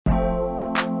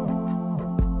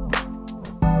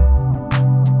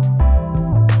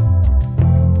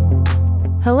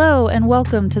Hello and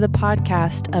welcome to the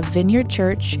podcast of Vineyard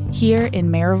Church here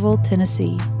in Maryville,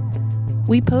 Tennessee.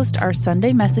 We post our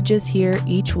Sunday messages here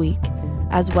each week,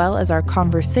 as well as our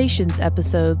conversations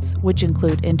episodes, which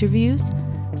include interviews,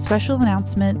 special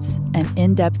announcements, and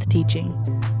in-depth teaching.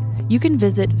 You can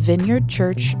visit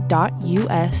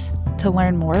vineyardchurch.us to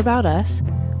learn more about us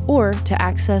or to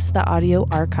access the audio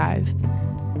archive.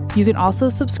 You can also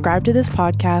subscribe to this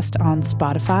podcast on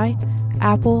Spotify,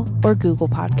 Apple, or Google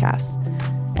Podcasts.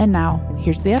 And now,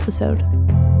 here's the episode.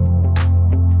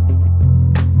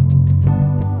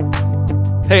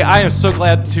 Hey, I am so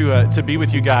glad to be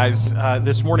with you guys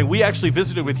this morning. We actually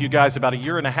visited with you guys about a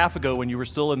year and a half ago when you were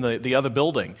still in the other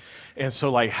building. And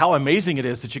so, how amazing it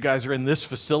is that you guys are in this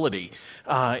facility.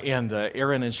 And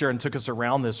Aaron and Sharon took us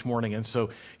around this morning, and so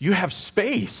you have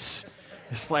space.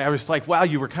 I was like, wow,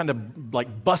 you were kind of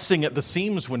busting at the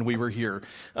seams when we were here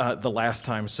the last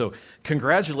time. So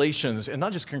congratulations, and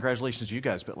not just congratulations to you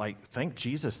guys, but thank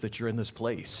Jesus that you're in this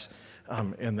place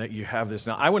and that you have this.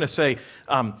 Now, I want to say,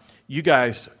 you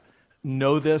guys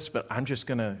know this, but I'm just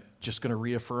gonna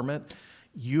reaffirm it.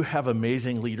 You have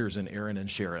amazing leaders in Aaron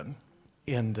and Sharon,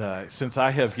 and since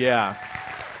I have,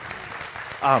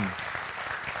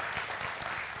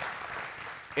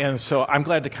 And so I'm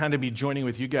glad to kind of be joining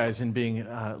with you guys in being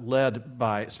led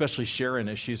by, especially Sharon,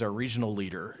 as she's our regional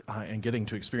leader, and getting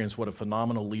to experience what a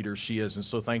phenomenal leader she is, and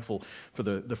so thankful for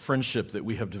the friendship that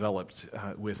we have developed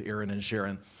with Aaron and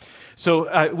Sharon.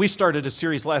 So we started a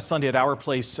series last Sunday at our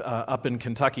place up in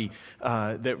Kentucky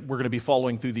that we're going to be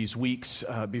following through these weeks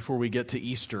before we get to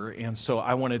Easter. And so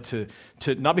I wanted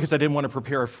to not because I didn't want to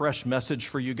prepare a fresh message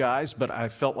for you guys, but I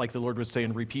felt like the Lord was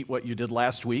saying, repeat what you did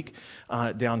last week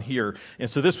down here. And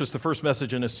so this was the first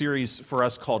message in a series for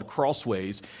us called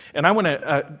Crossways. And I want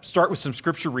to start with some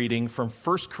scripture reading from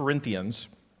 1 Corinthians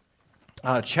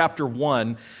chapter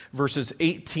 1, verses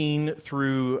 18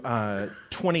 through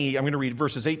 20. I'm going to read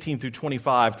verses 18 through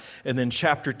 25, and then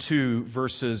chapter 2,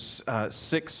 verses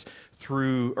 6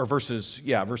 through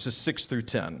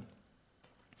 10.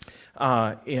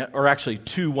 Or actually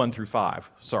 2, 1 through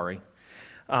 5, sorry.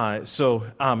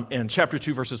 And chapter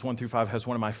 2, verses 1 through 5 has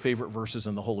one of my favorite verses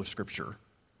in the whole of Scripture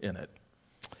in it.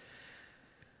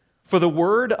 For the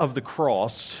word of the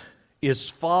cross is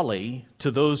folly to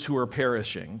those who are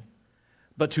perishing,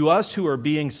 but to us who are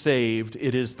being saved,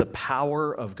 it is the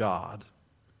power of God.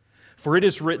 For it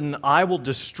is written, I will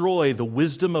destroy the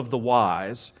wisdom of the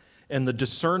wise, and the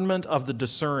discernment of the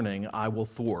discerning I will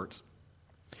thwart.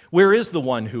 Where is the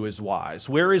one who is wise?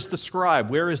 Where is the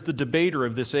scribe? Where is the debater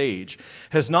of this age?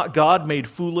 Has not God made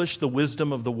foolish the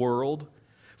wisdom of the world?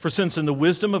 For since in the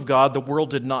wisdom of God the world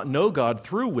did not know God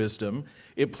through wisdom,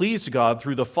 it pleased God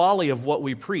through the folly of what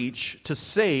we preach to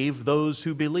save those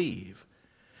who believe.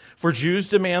 For Jews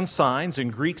demand signs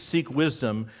and Greeks seek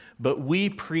wisdom, but we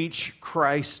preach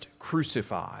Christ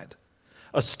crucified,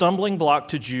 a stumbling block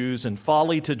to Jews and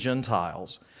folly to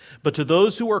Gentiles. But to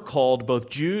those who are called, both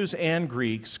Jews and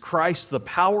Greeks, Christ the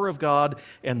power of God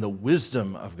and the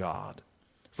wisdom of God.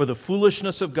 For the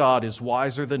foolishness of God is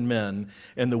wiser than men,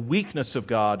 and the weakness of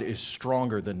God is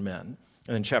stronger than men.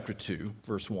 And in chapter 2,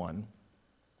 verse 1.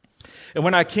 And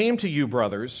when I came to you,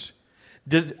 brothers,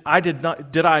 when I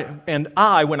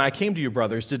came to you,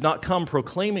 brothers, did not come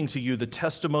proclaiming to you the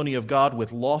testimony of God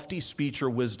with lofty speech or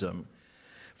wisdom.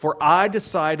 For I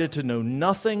decided to know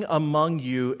nothing among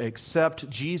you except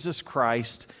Jesus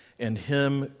Christ and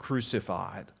Him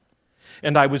crucified.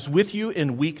 And I was with you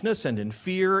in weakness and in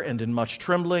fear and in much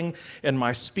trembling, and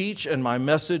my speech and my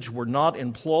message were not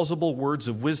in plausible words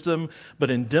of wisdom, but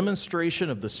in demonstration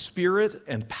of the Spirit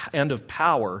and of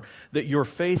power, that your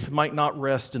faith might not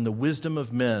rest in the wisdom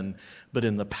of men, but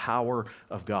in the power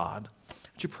of God.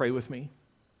 Would you pray with me?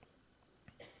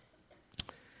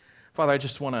 Father, I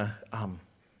just want to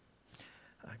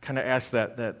kind of ask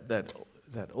that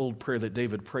old prayer that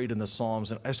David prayed in the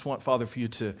Psalms, and I just want, Father, for you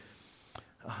to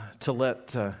let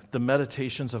the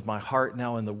meditations of my heart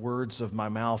now and the words of my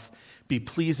mouth be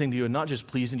pleasing to you, and not just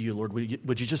pleasing to you, Lord.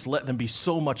 Would you just let them be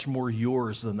so much more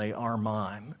yours than they are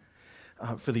mine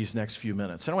for these next few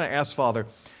minutes? And I want to ask, Father,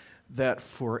 that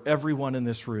for everyone in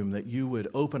this room, that you would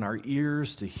open our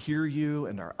ears to hear you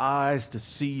and our eyes to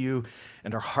see you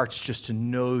and our hearts just to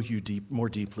know you more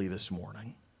deeply this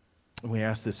morning. And we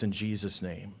ask this in Jesus'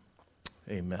 name.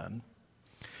 Amen.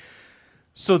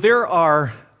 So there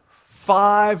are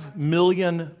 5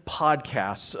 million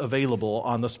podcasts available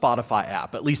on the Spotify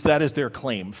app. At least that is their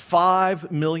claim.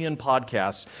 5 million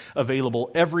podcasts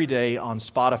available every day on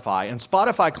Spotify. And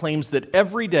Spotify claims that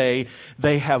every day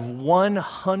they have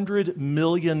 100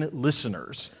 million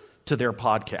listeners to their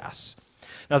podcasts.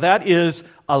 Now that is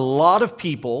a lot of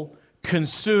people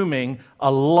consuming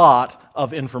a lot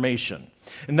of information.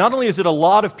 And not only is it a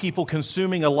lot of people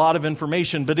consuming a lot of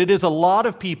information, but it is a lot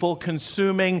of people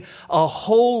consuming a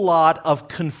whole lot of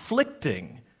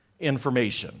conflicting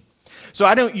information. So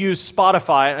I don't use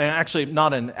Spotify, and actually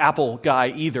not an Apple guy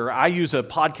either. I use a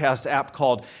podcast app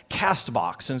called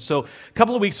Castbox. And so a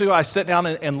couple of weeks ago, I sat down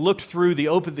and looked through the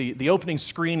opening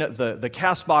screen of the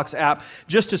Castbox app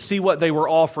just to see what they were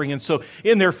offering. And so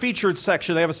in their featured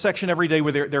section, they have a section every day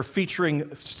where they're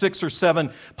featuring 6 or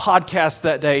 7 podcasts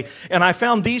that day. And I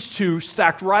found these two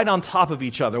stacked right on top of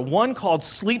each other. One called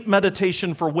Sleep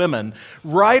Meditation for Women,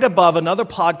 right above another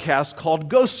podcast called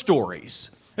Ghost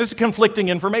Stories. This is conflicting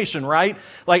information, right?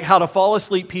 Like how to fall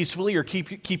asleep peacefully or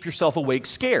keep yourself awake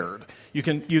scared. You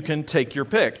can take your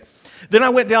pick. Then I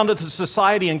went down to the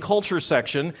society and culture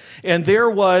section, and there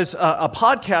was a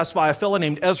podcast by a fellow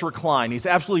named Ezra Klein. He's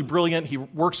absolutely brilliant. He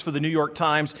works for the New York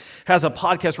Times, has a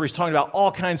podcast where he's talking about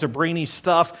all kinds of brainy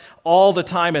stuff all the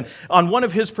time. And on one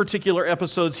of his particular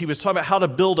episodes, he was talking about how to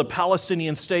build a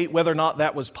Palestinian state, whether or not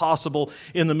that was possible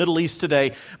in the Middle East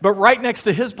today. But right next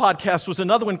to his podcast was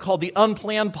another one called the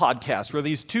Unplanned Podcast, where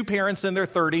these two parents in their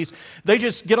 30s, they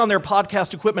just get on their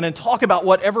podcast equipment and talk about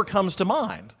whatever comes to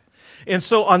mind. And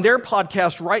so on their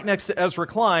podcast, right next to Ezra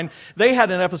Klein, they had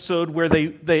an episode where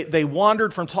they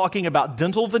wandered from talking about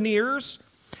dental veneers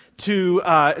to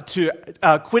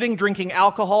quitting drinking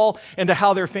alcohol and to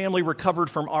how their family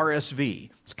recovered from RSV.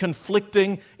 It's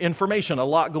conflicting information, a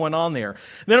lot going on there.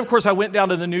 Then, of course, I went down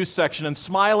to the news section and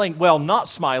not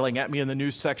smiling at me in the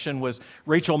news section was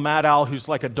Rachel Maddow, who's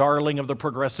like a darling of the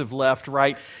progressive left,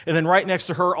 right? And then right next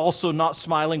to her, also not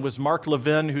smiling, was Mark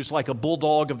Levin, who's like a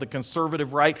bulldog of the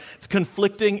conservative right. It's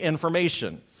conflicting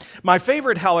information. My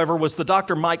favorite, however, was the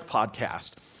Dr. Mike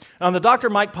podcast. On the Dr.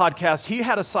 Mike podcast, he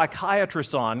had a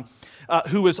psychiatrist on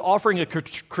who was offering a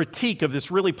critique of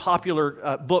this really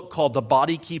popular book called The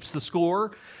Body Keeps the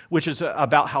Score, which is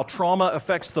about how trauma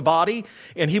affects the body.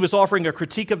 And he was offering a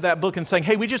critique of that book and saying,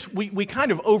 hey, we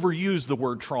kind of overuse the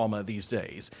word trauma these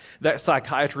days. That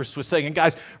psychiatrist was saying, and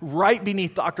guys, right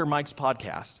beneath Dr. Mike's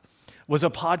podcast was a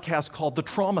podcast called The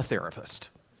Trauma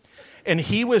Therapist. And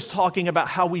he was talking about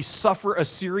how we suffer a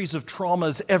series of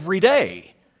traumas every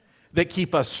day that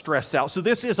keep us stressed out. So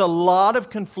this is a lot of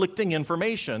conflicting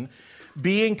information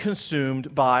being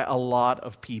consumed by a lot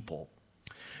of people.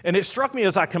 And it struck me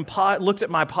as I looked at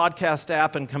my podcast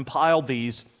app and compiled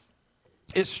these,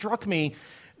 it struck me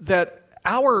that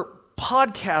our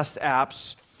podcast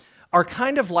apps are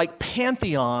kind of like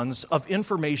pantheons of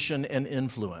information and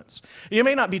influence. You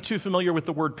may not be too familiar with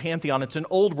the word pantheon. It's an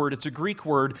old word. It's a Greek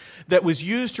word that was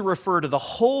used to refer to the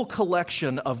whole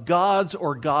collection of gods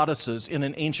or goddesses in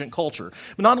an ancient culture.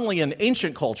 But not only in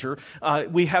ancient culture,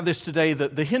 we have this today,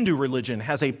 the Hindu religion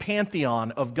has a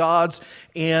pantheon of gods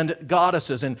and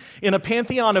goddesses. And in a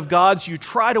pantheon of gods, you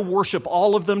try to worship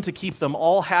all of them to keep them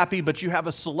all happy, but you have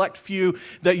a select few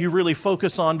that you really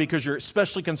focus on because you're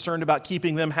especially concerned about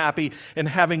keeping them happy and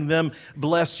having them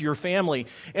bless your family.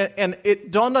 And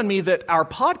it dawned on me that our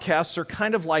podcasts are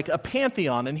kind of like a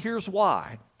pantheon, and here's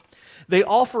why. They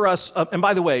offer us, and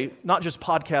by the way, not just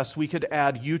podcasts, we could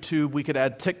add YouTube, we could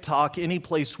add TikTok, any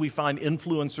place we find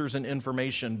influencers and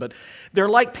information, but they're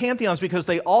like pantheons because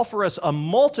they offer us a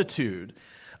multitude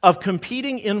of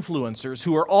competing influencers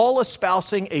who are all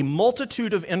espousing a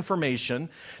multitude of information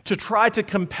to try to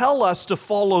compel us to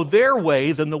follow their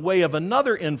way than the way of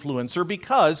another influencer,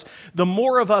 because the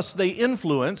more of us they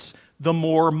influence, the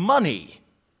more money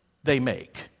they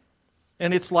make.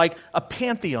 And it's like a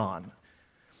pantheon.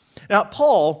 Now,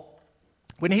 Paul,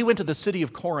 when he went to the city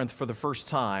of Corinth for the first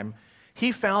time,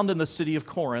 he found in the city of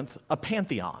Corinth a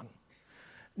pantheon.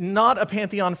 Not a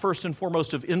pantheon first and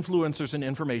foremost of influencers and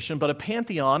information, but a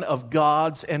pantheon of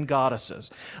gods and goddesses.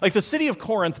 Like the city of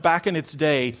Corinth back in its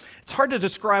day, it's hard to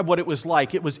describe what it was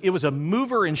like. It was a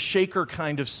mover and shaker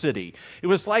kind of city. It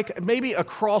was like maybe a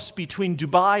cross between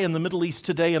Dubai and the Middle East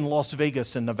today and Las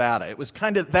Vegas in Nevada. It was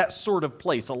kind of that sort of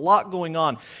place, a lot going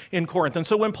on in Corinth. And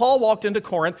so when Paul walked into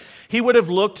Corinth, he would have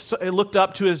looked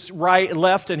up to his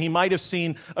left, and he might have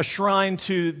seen a shrine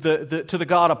to the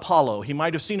god Apollo. He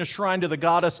might have seen a shrine to the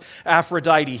goddess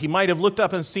Aphrodite. He might have looked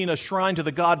up and seen a shrine to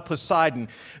the god Poseidon.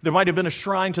 There might have been a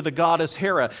shrine to the goddess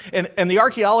Hera. And the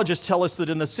archaeologists tell us that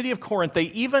in the city of Corinth, they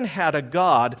even had a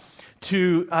god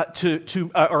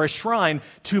or a shrine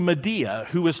to Medea,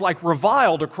 who was like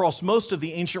reviled across most of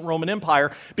the ancient Roman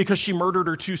Empire because she murdered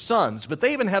her 2 sons. But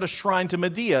they even had a shrine to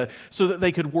Medea so that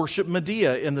they could worship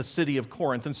Medea in the city of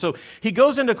Corinth. And so he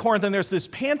goes into Corinth, and there's this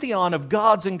pantheon of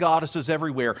gods and goddesses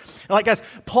everywhere. And like, guys,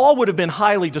 Paul would have been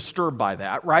highly disturbed by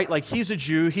that, right? Like, he's a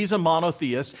Jew, he's a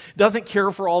monotheist, doesn't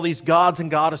care for all these gods and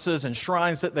goddesses and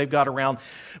shrines that they've got around.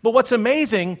 But what's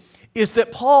amazing is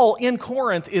that Paul in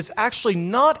Corinth is actually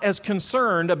not as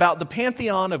concerned about the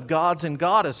pantheon of gods and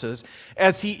goddesses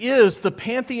as he is the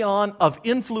pantheon of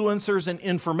influencers and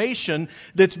information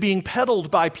that's being peddled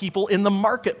by people in the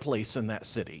marketplace in that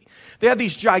city. They had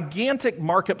these gigantic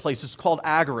marketplaces called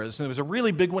agoras, and there was a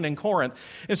really big one in Corinth.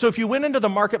 And so if you went into the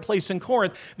marketplace in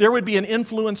Corinth, there would be an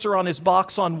influencer on his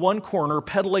box on one corner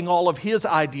peddling all of his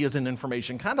ideas and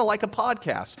information, kind of like a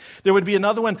podcast. There would be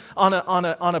another one on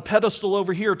a pedestal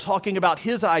over here talking about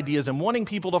his ideas and wanting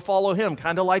people to follow him,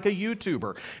 kind of like a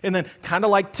YouTuber. And then kind of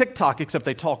like TikTok, except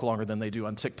they talk longer than they do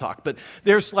on TikTok. But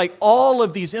there's like all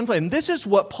of these influences. And this is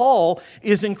what Paul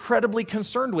is incredibly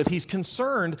concerned with. He's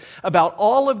concerned about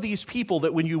all of these people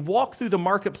that when you walk through the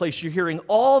marketplace, you're hearing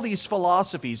all these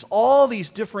philosophies, all these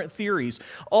different theories,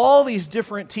 all these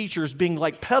different teachers being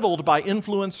like peddled by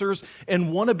influencers and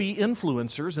wannabe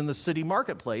influencers in the city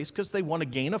marketplace because they want to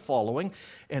gain a following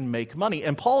and make money.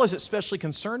 And Paul is especially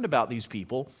concerned about these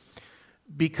people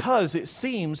because it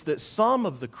seems that some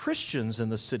of the Christians in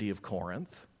the city of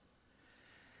Corinth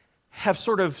have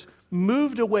sort of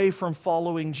moved away from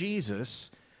following Jesus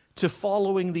to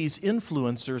following these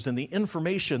influencers and the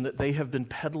information that they have been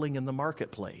peddling in the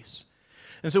marketplace.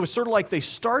 And so it was sort of like they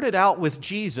started out with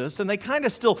Jesus, and they kind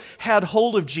of still had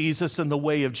hold of Jesus and the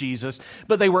way of Jesus,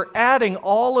 but they were adding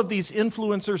all of these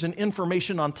influencers and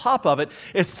information on top of it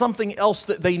as something else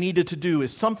that they needed to do,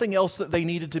 as something else that they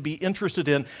needed to be interested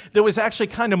in that was actually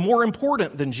kind of more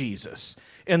important than Jesus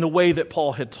and the way that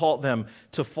Paul had taught them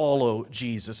to follow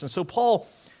Jesus. And so Paul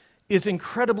is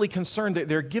incredibly concerned that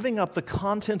they're giving up the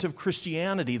content of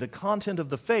Christianity, the content of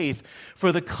the faith,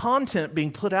 for the content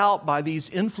being put out by these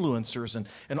influencers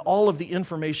and all of the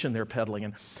information they're peddling.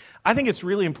 And I think it's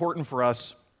really important for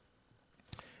us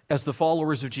as the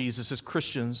followers of Jesus, as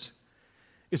Christians,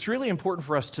 it's really important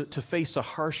for us to face a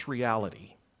harsh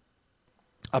reality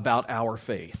about our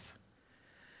faith.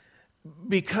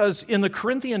 Because in the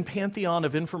Corinthian pantheon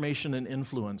of information and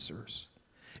influencers,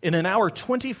 and in our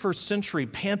 21st century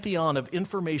pantheon of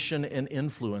information and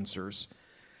influencers,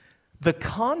 the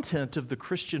content of the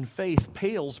Christian faith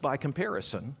pales by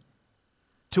comparison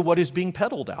to what is being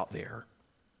peddled out there.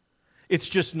 It's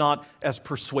just not as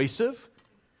persuasive.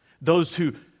 Those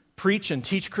who preach and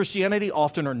teach Christianity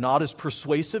often are not as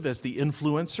persuasive as the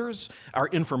influencers. Our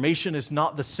information is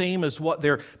not the same as what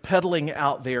they're peddling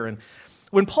out there. And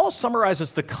when Paul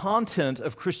summarizes the content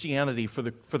of Christianity for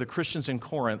the Christians in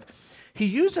Corinth, he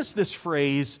uses this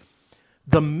phrase,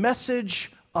 the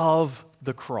message of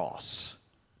the cross.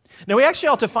 Now, we actually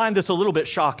ought to find this a little bit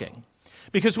shocking,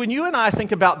 because when you and I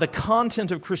think about the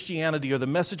content of Christianity or the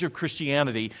message of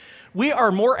Christianity, we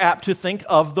are more apt to think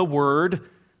of the word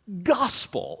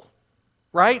gospel,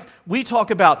 right? We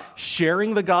talk about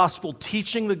sharing the gospel,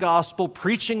 teaching the gospel,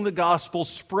 preaching the gospel,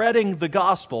 spreading the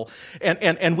gospel,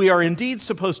 and we are indeed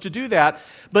supposed to do that.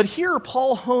 But here,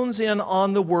 Paul hones in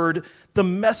on the word the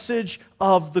message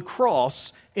of the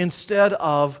cross instead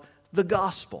of the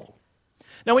gospel.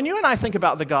 Now, when you and I think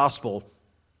about the gospel,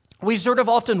 we sort of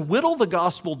often whittle the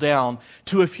gospel down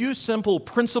to a few simple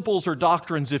principles or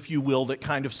doctrines, if you will, that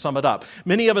kind of sum it up.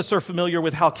 Many of us are familiar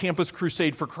with how Campus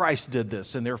Crusade for Christ did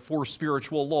this and their 4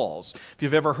 spiritual laws. If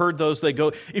you've ever heard those, they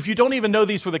go, if you don't even know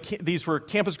these were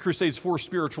Campus Crusade's 4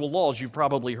 spiritual laws, you've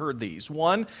probably heard these.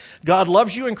 1, God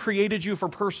loves you and created you for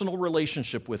personal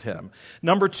relationship with Him.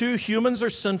 Number 2, humans are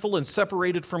sinful and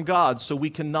separated from God, so we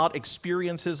cannot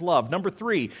experience His love. Number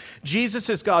 3,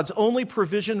 Jesus is God's only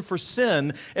provision for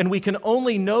sin, and we can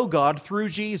only know God through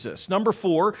Jesus. Number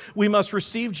 4, we must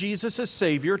receive Jesus as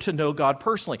Savior to know God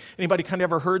personally. Anybody kind of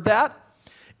ever heard that?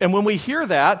 And when we hear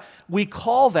that, we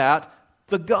call that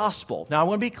the gospel. Now, I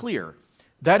want to be clear.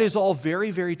 That is all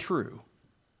very, very true.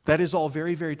 That is all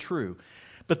very, very true.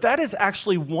 But that is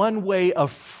actually one way of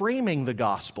framing the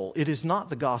gospel. It is not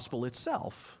the gospel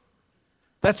itself.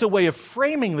 That's a way of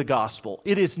framing the gospel.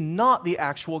 It is not the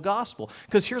actual gospel.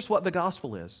 Because here's what the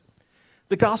gospel is.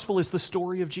 The gospel is the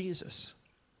story of Jesus.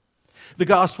 The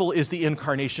gospel is the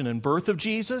incarnation and birth of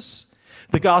Jesus.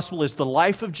 The gospel is the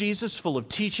life of Jesus, full of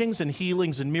teachings and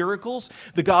healings and miracles.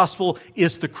 The gospel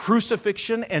is the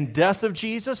crucifixion and death of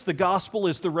Jesus. The gospel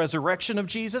is the resurrection of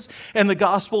Jesus. And the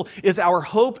gospel is our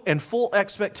hope and full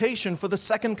expectation for the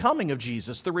second coming of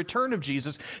Jesus, the return of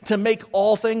Jesus, to make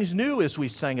all things new, as we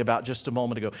sang about just a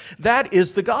moment ago. That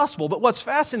is the gospel. But what's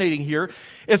fascinating here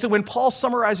is that when Paul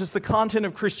summarizes the content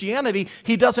of Christianity,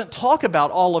 he doesn't talk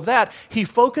about all of that. He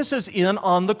focuses in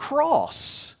on the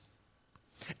cross,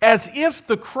 as if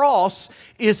the cross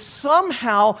is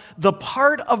somehow the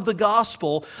part of the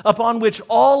gospel upon which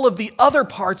all of the other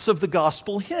parts of the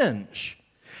gospel hinge.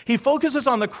 He focuses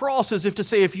on the cross as if to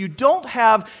say, if you don't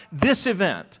have this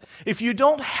event, if you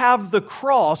don't have the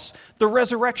cross, the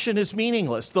resurrection is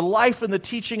meaningless. The life and the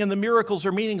teaching and the miracles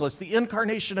are meaningless. The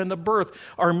incarnation and the birth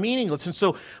are meaningless. And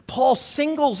so Paul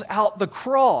singles out the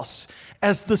cross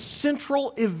as the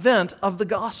central event of the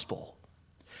gospel.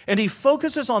 And he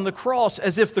focuses on the cross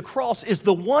as if the cross is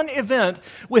the one event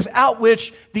without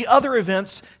which the other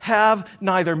events have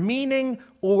neither meaning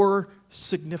or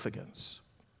significance.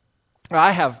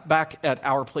 I have, back at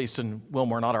our place in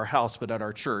Wilmore, not our house, but at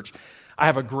our church, I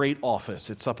have a great office.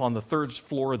 It's up on the third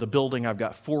floor of the building. I've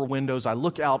got 4 windows. I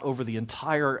look out over the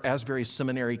entire Asbury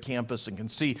Seminary campus and can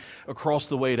see across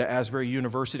the way to Asbury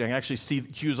University. I can actually see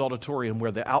Hughes Auditorium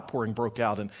where the outpouring broke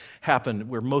out and happened,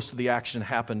 where most of the action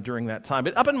happened during that time.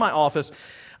 But up in my office,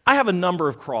 I have a number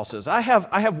of crosses. I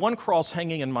have one cross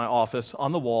hanging in my office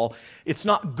on the wall. It's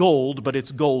not gold, but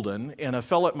it's golden. And a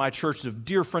fellow at my church, a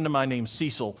dear friend of mine named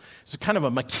Cecil, is kind of a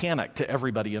mechanic to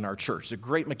everybody in our church. He's a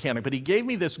great mechanic. But he gave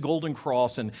me this golden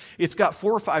cross, and it's got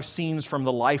 4 or 5 scenes from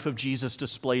the life of Jesus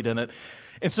displayed in it.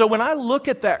 And so when I look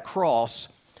at that cross,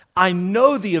 I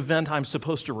know the event I'm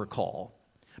supposed to recall.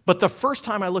 But the first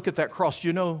time I look at that cross,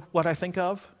 you know what I think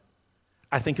of?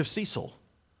 I think of Cecil,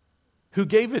 who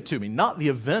gave it to me, not the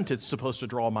event it's supposed to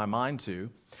draw my mind to.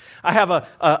 I have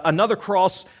another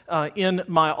cross in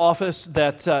my office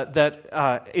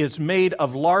that is made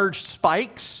of large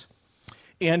spikes,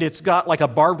 and it's got like a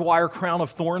barbed wire crown of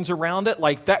thorns around it.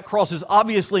 Like, that cross is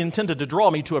obviously intended to draw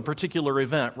me to a particular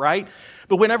event, right?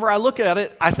 But whenever I look at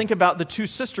it, I think about the 2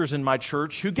 sisters in my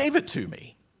church who gave it to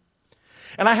me.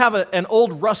 And I have an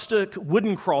old rustic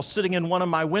wooden cross sitting in one of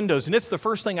my windows, and it's the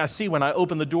first thing I see when I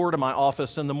open the door to my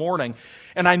office in the morning.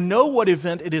 And I know what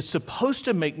event it is supposed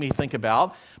to make me think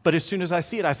about, but as soon as I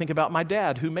see it, I think about my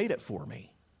dad who made it for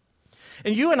me.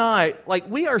 And you and I,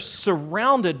 we are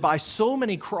surrounded by so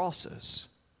many crosses.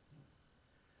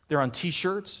 They're on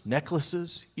t-shirts,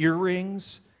 necklaces,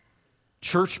 earrings,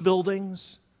 church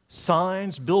buildings,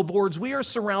 signs, billboards. We are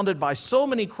surrounded by so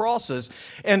many crosses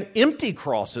and empty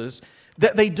crosses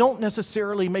that they don't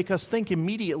necessarily make us think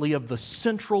immediately of the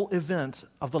central event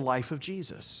of the life of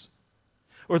Jesus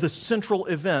or the central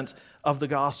event of the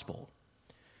gospel.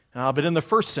 But in the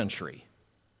first century,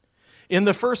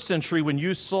 when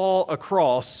you saw a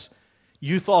cross,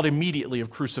 you thought immediately of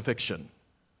crucifixion.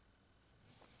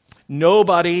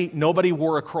 Nobody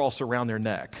wore a cross around their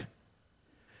neck.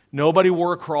 Nobody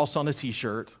wore a cross on a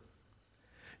t-shirt.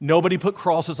 Nobody put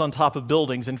crosses on top of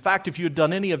buildings. In fact, if you had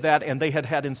done any of that and they had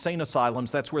had insane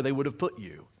asylums, that's where they would have put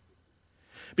you.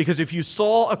 Because if you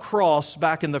saw a cross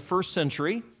back in the first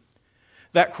century,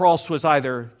 that cross was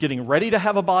either getting ready to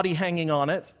have a body hanging on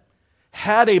it,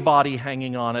 had a body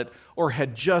hanging on it, or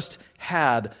had just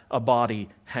had a body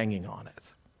hanging on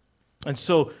it. And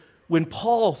so when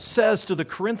Paul says to the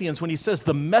Corinthians, when he says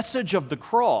the message of the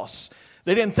cross,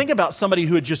 they didn't think about somebody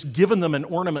who had just given them an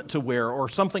ornament to wear or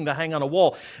something to hang on a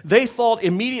wall. They thought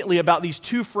immediately about these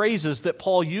 2 phrases that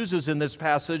Paul uses in this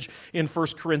passage in 1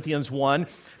 Corinthians 1.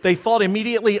 They thought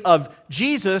immediately of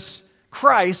Jesus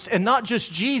Christ, and not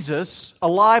just Jesus,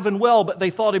 alive and well, but they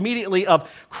thought immediately of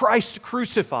Christ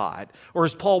crucified, or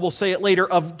as Paul will say it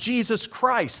later, of Jesus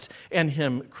Christ and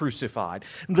Him crucified.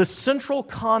 The central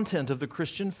content of the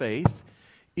Christian faith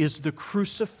is the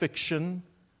crucifixion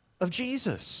of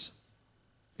Jesus.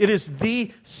 It is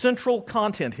the central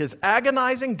content, His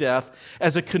agonizing death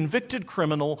as a convicted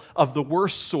criminal of the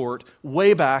worst sort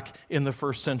way back in the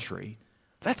first century.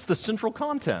 That's the central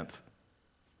content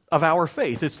of our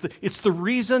faith. It's the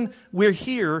reason we're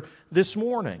here this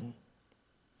morning.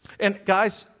 And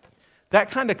guys, that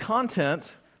kind of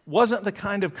content wasn't the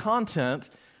kind of content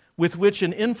with which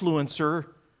an influencer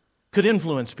could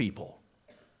influence people.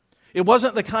 It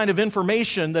wasn't the kind of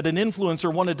information that an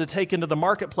influencer wanted to take into the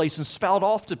marketplace and spout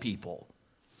off to people.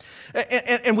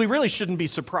 And we really shouldn't be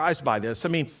surprised by this. I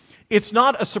mean, it's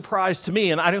not a surprise to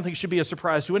me, and I don't think it should be a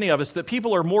surprise to any of us, that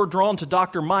people are more drawn to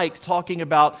Dr. Mike talking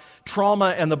about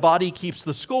trauma and the body keeps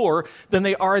the score than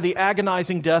they are the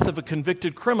agonizing death of a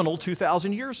convicted criminal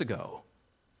 2,000 years ago.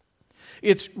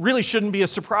 It really shouldn't be a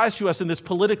surprise to us in this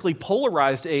politically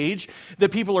polarized age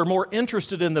that people are more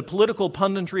interested in the political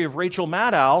punditry of Rachel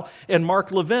Maddow and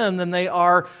Mark Levin than they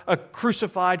are a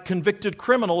crucified convicted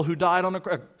criminal who died on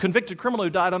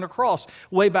a cross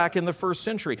way back in the first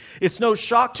century. It's no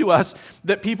shock to us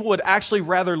that people would actually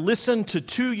rather listen to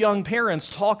two young parents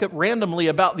talk randomly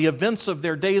about the events of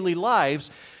their daily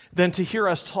lives than to hear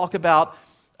us talk about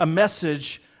a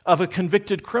message of a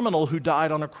convicted criminal who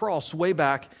died on a cross way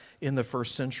back in the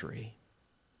first century.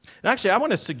 And actually, I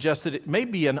want to suggest that it may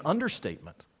be an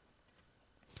understatement.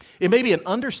 It may be an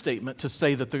understatement to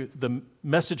say that the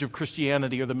message of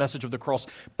Christianity or the message of the cross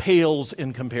pales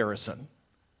in comparison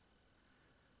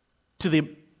to the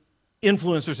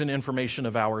influencers and information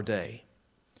of our day.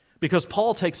 Because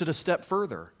Paul takes it a step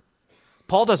further.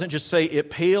 Paul doesn't just say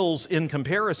it pales in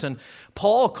comparison.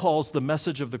 Paul calls the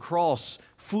message of the cross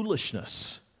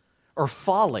foolishness or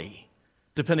folly,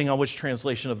 depending on which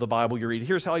translation of the Bible you read.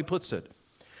 Here's how he puts it.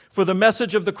 For the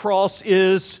message of the cross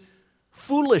is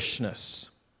foolishness.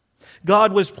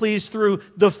 God was pleased through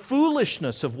the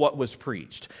foolishness of what was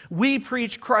preached. We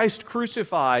preach Christ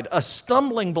crucified, a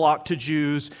stumbling block to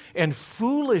Jews and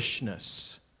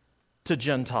foolishness to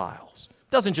Gentiles.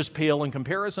 Doesn't just pale in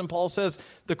comparison. Paul says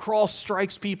the cross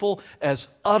strikes people as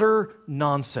utter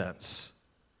nonsense,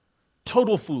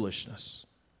 total foolishness.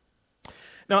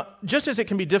 Now, just as it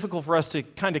can be difficult for us to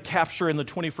kind of capture in the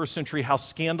 21st century how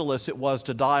scandalous it was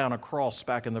to die on a cross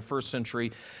back in the first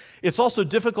century, it's also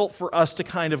difficult for us to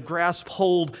kind of grasp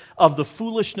hold of the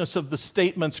foolishness of the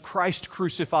statements Christ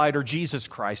crucified or Jesus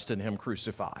Christ and Him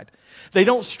crucified. They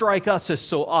don't strike us as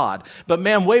so odd. But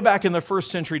man, way back in the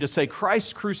first century, to say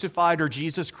Christ crucified or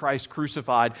Jesus Christ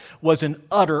crucified was an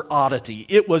utter oddity.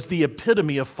 It was the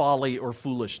epitome of folly or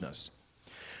foolishness.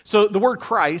 So the word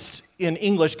Christ in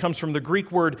English comes from the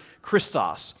Greek word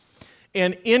Christos.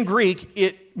 And in Greek,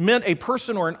 it meant a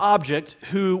person or an object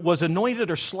who was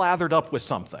anointed or slathered up with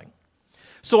something.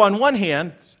 So on one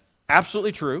hand,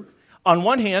 absolutely true, on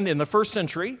one hand, in the first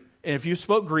century, and if you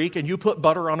spoke Greek and you put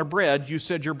butter on a bread, you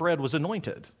said your bread was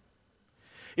anointed.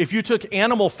 If you took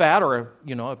animal fat or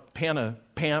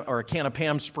a can of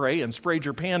Pam spray and sprayed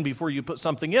your pan before you put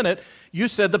something in it, you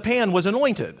said the pan was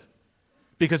anointed,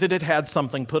 because it had had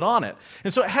something put on it.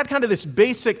 And so it had kind of this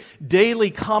basic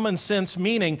daily common sense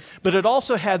meaning, but it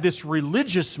also had this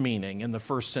religious meaning in the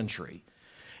first century.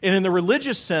 And in the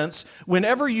religious sense,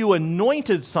 whenever you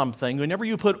anointed something, whenever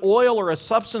you put oil or a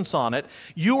substance on it,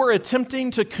 you were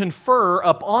attempting to confer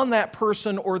upon that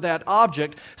person or that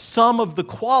object some of the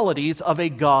qualities of a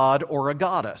god or a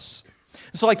goddess.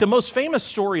 So like the most famous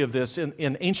story of this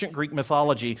in ancient Greek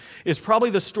mythology is probably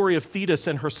the story of Thetis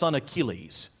and her son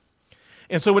Achilles.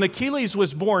 And so when Achilles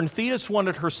was born, Thetis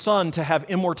wanted her son to have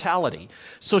immortality.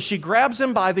 So she grabs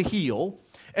him by the heel,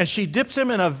 and she dips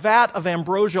him in a vat of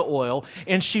ambrosia oil,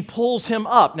 and she pulls him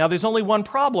up. Now, there's only one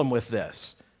problem with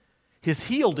this. His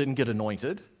heel didn't get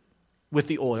anointed with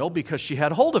the oil because she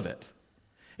had hold of it.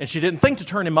 And she didn't think to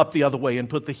turn him up the other way and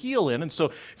put the heel in. And so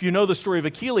if you know the story of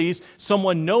Achilles,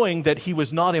 someone knowing that he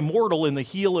was not immortal in the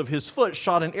heel of his foot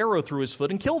shot an arrow through his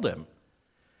foot and killed him,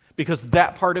 because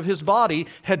that part of his body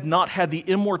had not had the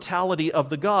immortality of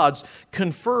the gods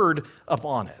conferred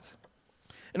upon it.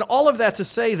 And all of that to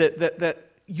say that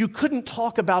you couldn't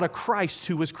talk about a Christ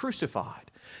who was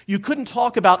crucified. You couldn't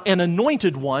talk about an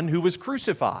anointed one who was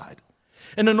crucified.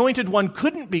 An anointed one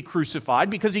couldn't be crucified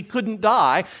because he couldn't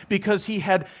die, because he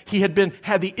had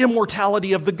the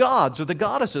immortality of the gods or the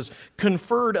goddesses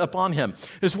conferred upon him.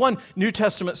 There's one New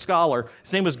Testament scholar,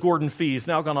 his name was Gordon Fee, he's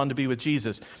now gone on to be with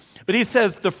Jesus. But he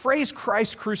says the phrase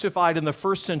Christ crucified in the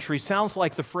first century sounds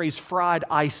like the phrase fried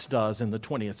ice does in the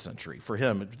 20th century, for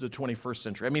him, the 21st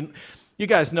century. I mean, you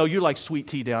guys know you like sweet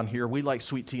tea down here. We like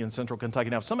sweet tea in central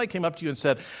Kentucky. Now, if somebody came up to you and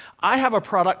said, I have a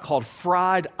product called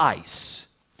fried ice,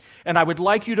 and I would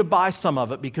like you to buy some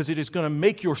of it because it is going to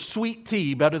make your sweet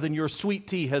tea better than your sweet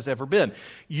tea has ever been,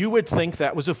 you would think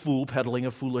that was a fool peddling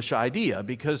a foolish idea,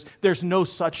 because there's no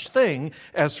such thing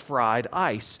as fried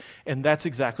ice. And that's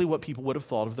exactly what people would have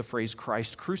thought of the phrase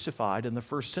Christ crucified in the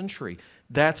first century.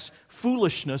 That's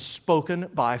foolishness spoken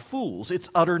by fools.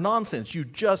 It's utter nonsense. You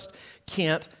just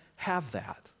can't have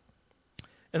that.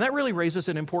 And that really raises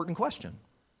an important question.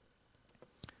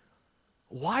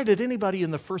 Why did anybody in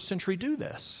the first century do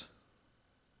this?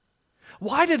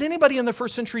 Why did anybody in the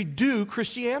first century do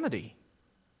Christianity?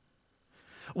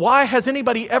 Why has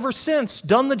anybody ever since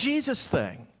done the Jesus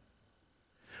thing?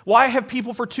 Why have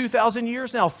people for 2,000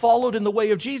 years now followed in the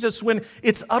way of Jesus when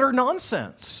it's utter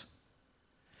nonsense?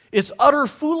 It's utter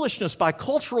foolishness by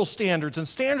cultural standards and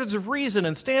standards of reason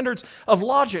and standards of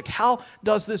logic. How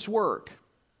does this work?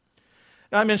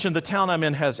 Now, I mentioned the town I'm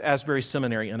in has Asbury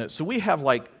Seminary in it, so we have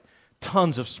like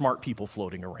tons of smart people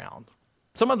floating around.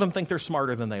 Some of them think they're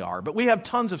smarter than they are, but we have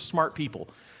tons of smart people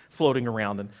floating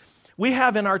around. And we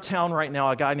have in our town right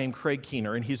now a guy named Craig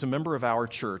Keener, and he's a member of our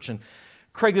church. And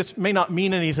Craig, this may not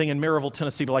mean anything in Maryville,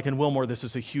 Tennessee, but like in Wilmore, this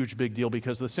is a huge big deal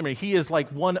because of the seminary. He is like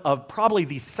one of probably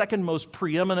the second most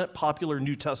preeminent popular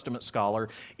New Testament scholar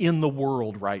in the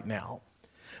world right now.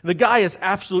 The guy is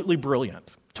absolutely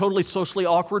brilliant. Totally socially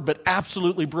awkward, but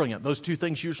absolutely brilliant. Those two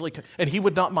things usually, and he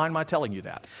would not mind my telling you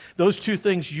that. Those two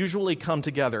things usually come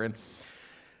together. And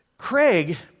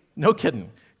Craig, no kidding,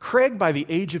 Craig by the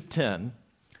age of 10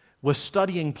 was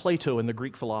studying Plato and the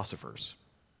Greek philosophers.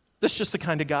 This is just the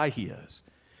kind of guy he is.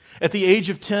 At the age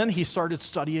of 10, he started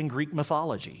studying Greek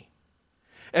mythology.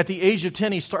 At the age of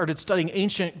 10, he started studying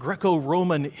ancient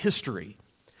Greco-Roman history.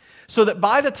 So that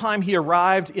by the time he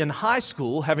arrived in high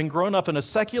school, having grown up in a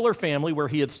secular family where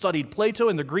he had studied Plato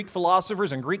and the Greek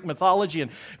philosophers and Greek mythology and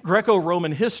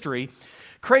Greco-Roman history,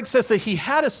 Craig says that he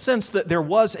had a sense that there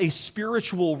was a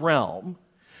spiritual realm,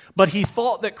 but he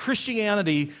thought that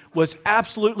Christianity was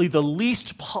absolutely the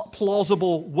least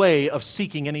plausible way of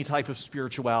seeking any type of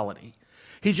spirituality.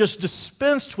 He just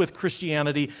dispensed with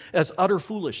Christianity as utter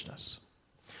foolishness.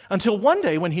 Until one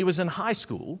day when he was in high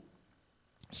school,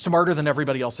 smarter than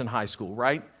everybody else in high school,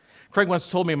 right? Craig once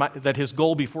told me that his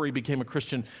goal before he became a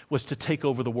Christian was to take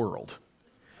over the world,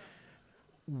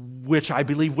 which I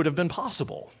believe would have been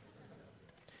possible.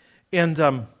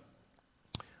 And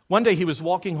one day he was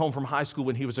walking home from high school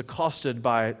when he was accosted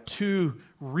by two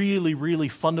really, really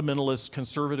fundamentalist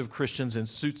conservative Christians in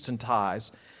suits and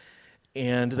ties.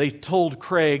 And they told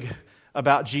Craig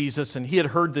about Jesus, and he had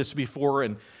heard this before,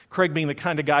 and Craig, being the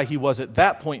kind of guy he was at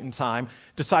that point in time,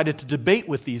 decided to debate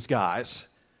with these guys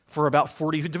for about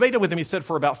 40, he debated with them, he said,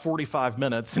 for about 45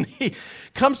 minutes. And he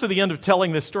comes to the end of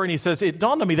telling this story, and he says, it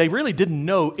dawned on me they really didn't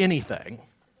know anything.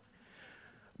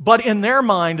 But in their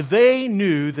mind, they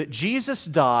knew that Jesus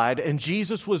died and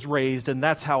Jesus was raised, and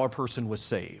that's how a person was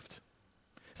saved.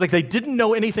 It's like they didn't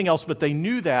know anything else, but they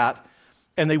knew that,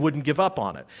 and they wouldn't give up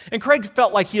on it. And Craig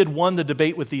felt like he had won the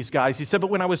debate with these guys. He said, but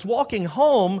when I was walking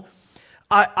home,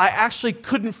 I actually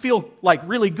couldn't feel like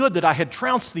really good that I had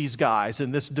trounced these guys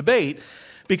in this debate,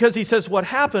 because he says what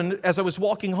happened as I was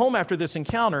walking home after this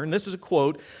encounter, and this is a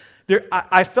quote,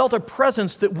 I felt a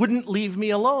presence that wouldn't leave me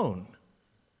alone.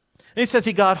 And he says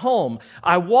he got home.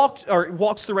 Walks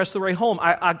the rest of the way home.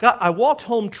 I walked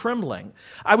home trembling.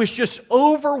 I was just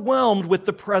overwhelmed with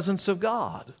the presence of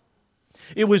God.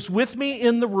 It was with me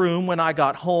in the room when I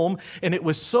got home, and it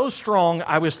was so strong,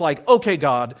 I was like, okay,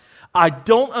 God, I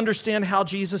don't understand how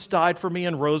Jesus died for me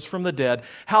and rose from the dead,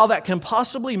 how that can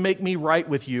possibly make me right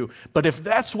with you, but if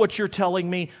that's what you're telling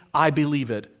me, I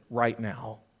believe it right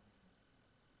now.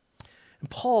 And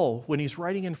Paul, when he's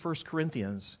writing in 1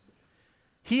 Corinthians,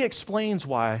 he explains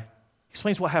what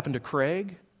happened to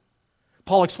Craig.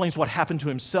 Paul explains what happened to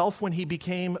himself when he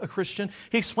became a Christian.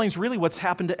 He explains really what's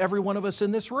happened to every one of us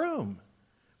in this room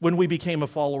when we became a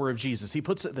follower of Jesus. He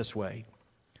puts it this way: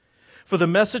 for the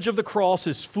message of the cross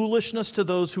is foolishness to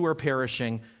those who are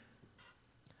perishing,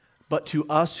 but to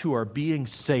us who are being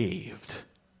saved,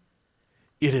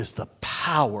 it is the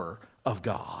power of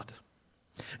God.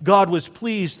 God was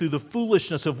pleased through the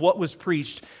foolishness of what was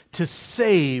preached to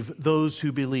save those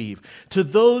who believe. To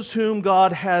those whom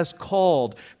God has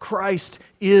called, Christ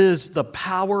is the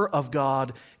power of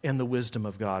God and the wisdom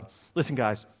of God. Listen,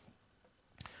 guys,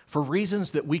 for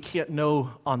reasons that we can't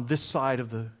know on this side of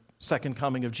the second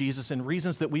coming of Jesus and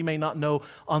reasons that we may not know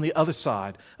on the other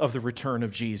side of the return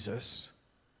of Jesus,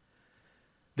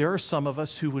 there are some of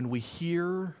us who, when we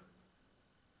hear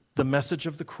the message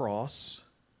of the cross,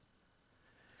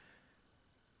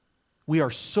 we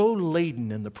are so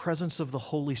laden in the presence of the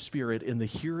Holy Spirit in the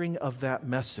hearing of that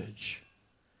message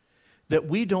that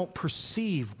we don't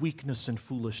perceive weakness and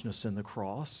foolishness in the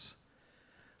cross.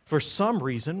 For some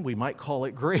reason, we might call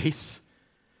it grace,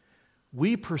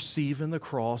 we perceive in the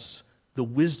cross the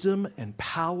wisdom and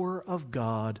power of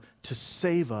God to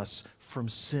save us from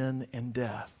sin and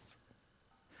death.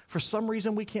 For some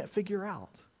reason we can't figure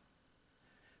out.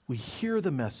 We hear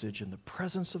the message in the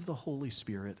presence of the Holy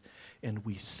Spirit, and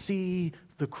we see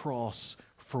the cross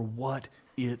for what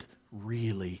it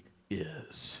really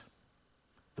is: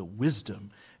 the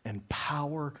wisdom and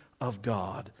power of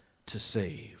God to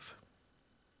save.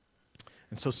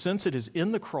 And so, since it is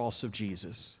in the cross of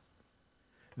Jesus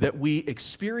that we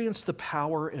experience the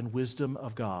power and wisdom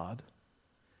of God,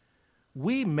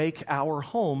 we make our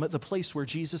home at the place where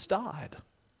Jesus died.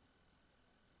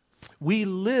 We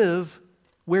live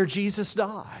where Jesus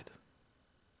died.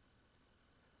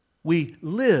 We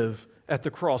live at the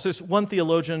cross. There's one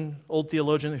theologian, old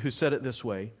theologian, who said it this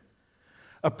way: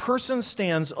 a person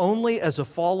stands only as a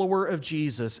follower of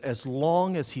Jesus as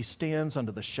long as he stands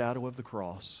under the shadow of the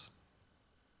cross.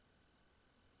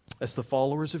 As the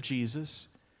followers of Jesus,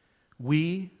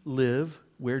 we live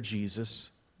where Jesus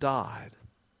died.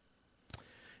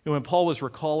 When Paul was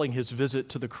recalling his visit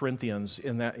to the Corinthians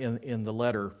in the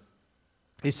letter,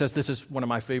 he says, this is one of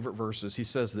my favorite verses. He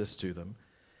says this to them: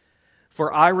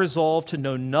 "For I resolved to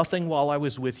know nothing while I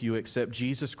was with you except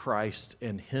Jesus Christ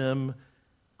and Him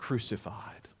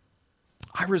crucified."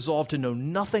 I resolved to know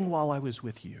nothing while I was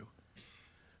with you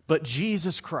but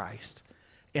Jesus Christ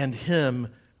and Him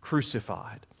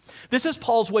crucified. This is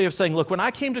Paul's way of saying, look, when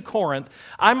I came to Corinth,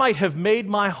 I might have made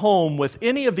my home with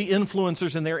any of the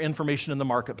influencers and their information in the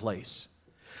marketplace.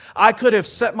 I could have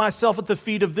set myself at the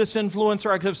feet of this influencer.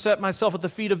 I could have set myself at the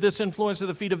feet of this influencer,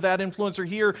 the feet of that influencer,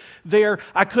 here, there.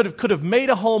 I could have made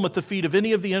a home at the feet of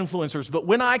any of the influencers. But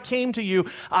when I came to you,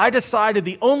 I decided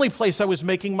the only place I was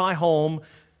making my home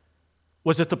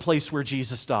was at the place where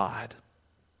Jesus died.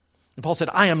 And Paul said,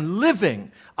 I am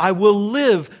living. I will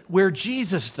live where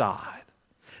Jesus died.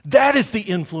 That is the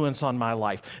influence on my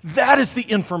life. That is the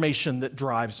information that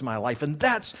drives my life. And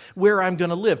that's where I'm going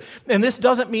to live. And this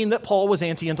doesn't mean that Paul was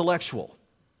anti-intellectual.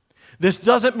 This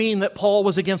doesn't mean that Paul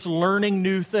was against learning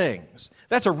new things.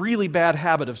 That's a really bad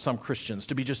habit of some Christians,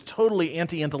 to be just totally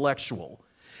anti-intellectual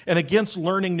and against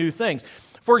learning new things.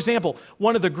 For example,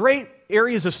 one of the great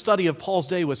areas of study of Paul's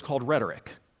day was called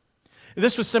rhetoric.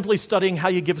 This was simply studying how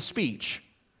you give a speech,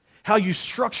 how you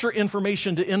structure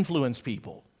information to influence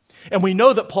people. And we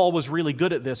know that Paul was really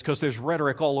good at this because there's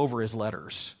rhetoric all over his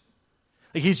letters.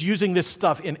 He's using this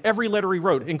stuff in every letter he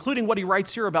wrote, including what he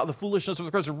writes here about the foolishness of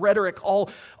the cross. Rhetoric all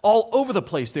over the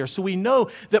place there. So we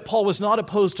know that Paul was not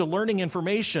opposed to learning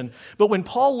information. But when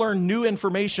Paul learned new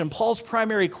information, Paul's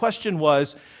primary question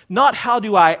was not how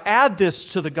do I add this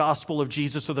to the gospel of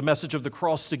Jesus or the message of the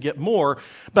cross to get more,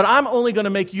 but I'm only going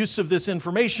to make use of this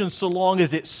information so long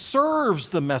as it serves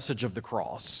the message of the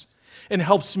cross and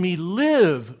helps me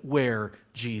live where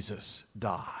Jesus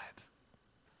died.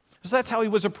 So that's how he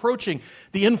was approaching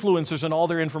the influencers and all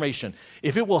their information.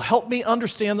 If it will help me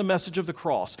understand the message of the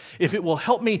cross, if it will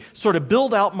help me sort of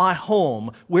build out my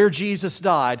home where Jesus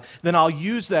died, then I'll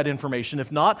use that information.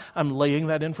 If not, I'm laying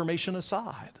that information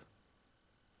aside.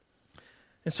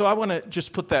 And so I want to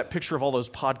just put that picture of all those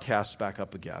podcasts back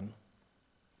up again,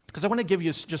 because I want to give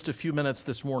you just a few minutes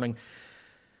this morning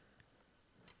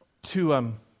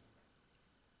to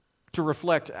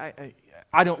reflect.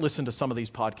 I don't listen to some of these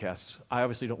podcasts. I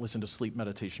obviously don't listen to sleep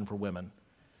meditation for women.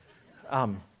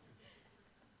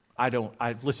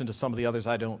 I've listened to some of the others.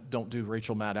 I don't do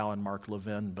Rachel Maddow and Mark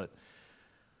Levin, but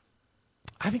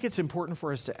I think it's important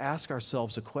for us to ask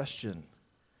ourselves a question.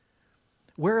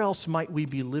 Where else might we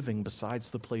be living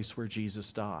besides the place where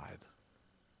Jesus died?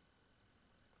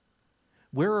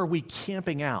 Where are we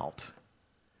camping out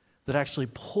that actually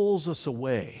pulls us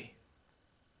away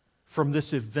from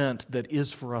this event that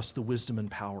is for us the wisdom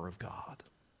and power of God?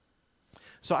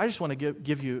 So I just want to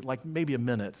give you like maybe a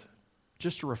minute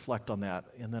just to reflect on that,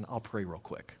 and then I'll pray real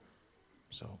quick.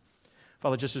 So,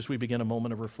 Father, just as we begin a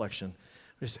moment of reflection,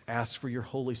 we just ask for your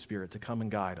Holy Spirit to come and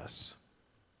guide us.